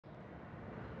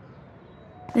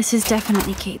This is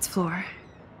definitely Kate's floor.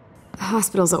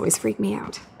 Hospitals always freak me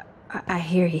out. I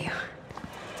hear you.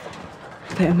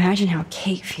 But imagine how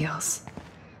Kate feels.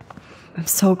 I'm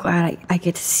so glad I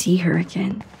get to see her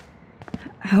again.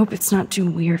 I hope it's not too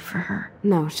weird for her.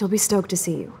 No, she'll be stoked to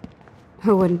see you.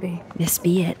 Who wouldn't be? This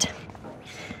be it.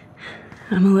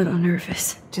 I'm a little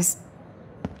nervous. Just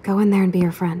go in there and be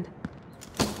your friend.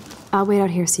 I'll wait out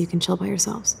here so you can chill by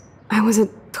yourselves. I was a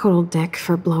total dick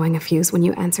for blowing a fuse when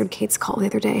you answered Kate's call the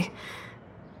other day.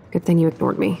 Good thing you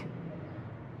ignored me.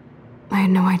 I had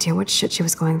no idea what shit she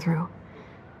was going through.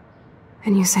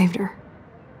 And you saved her.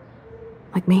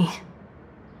 Like me.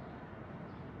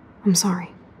 I'm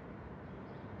sorry.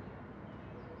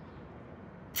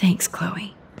 Thanks,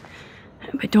 Chloe.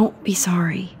 But don't be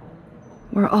sorry.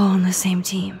 We're all on the same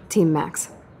team. Team Max.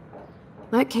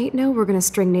 Let Kate know we're gonna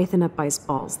string Nathan up by his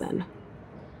balls then.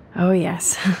 Oh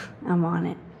yes, I'm on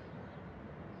it.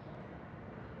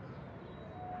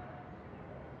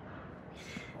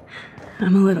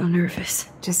 I'm a little nervous.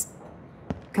 Just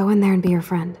go in there and be your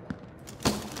friend.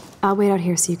 I'll wait out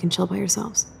here so you can chill by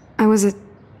yourselves. I was a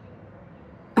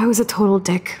total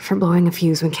dick for blowing a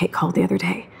fuse when Kate called the other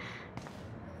day.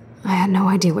 I had no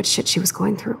idea what shit she was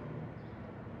going through.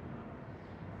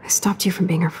 I stopped you from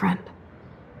being her friend.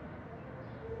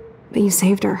 But you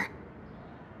saved her.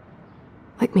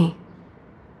 Like me.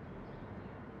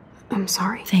 I'm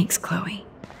sorry. Thanks, Chloe.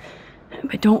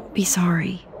 But don't be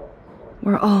sorry.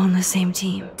 We're all on the same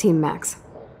team. Team Max.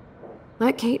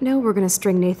 Let Kate know we're gonna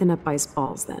string Nathan up by his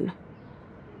balls then.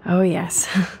 Oh yes,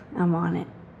 I'm on it.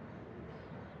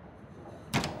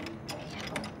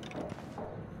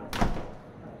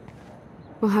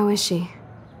 Well, how is she?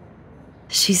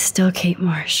 She's still Kate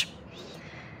Marsh.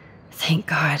 Thank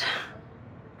God.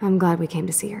 I'm glad we came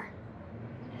to see her.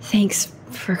 Thanks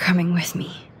for coming with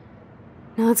me.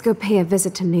 Now let's go pay a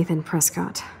visit to Nathan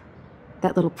Prescott.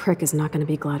 That little prick is not gonna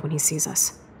be glad when he sees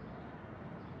us.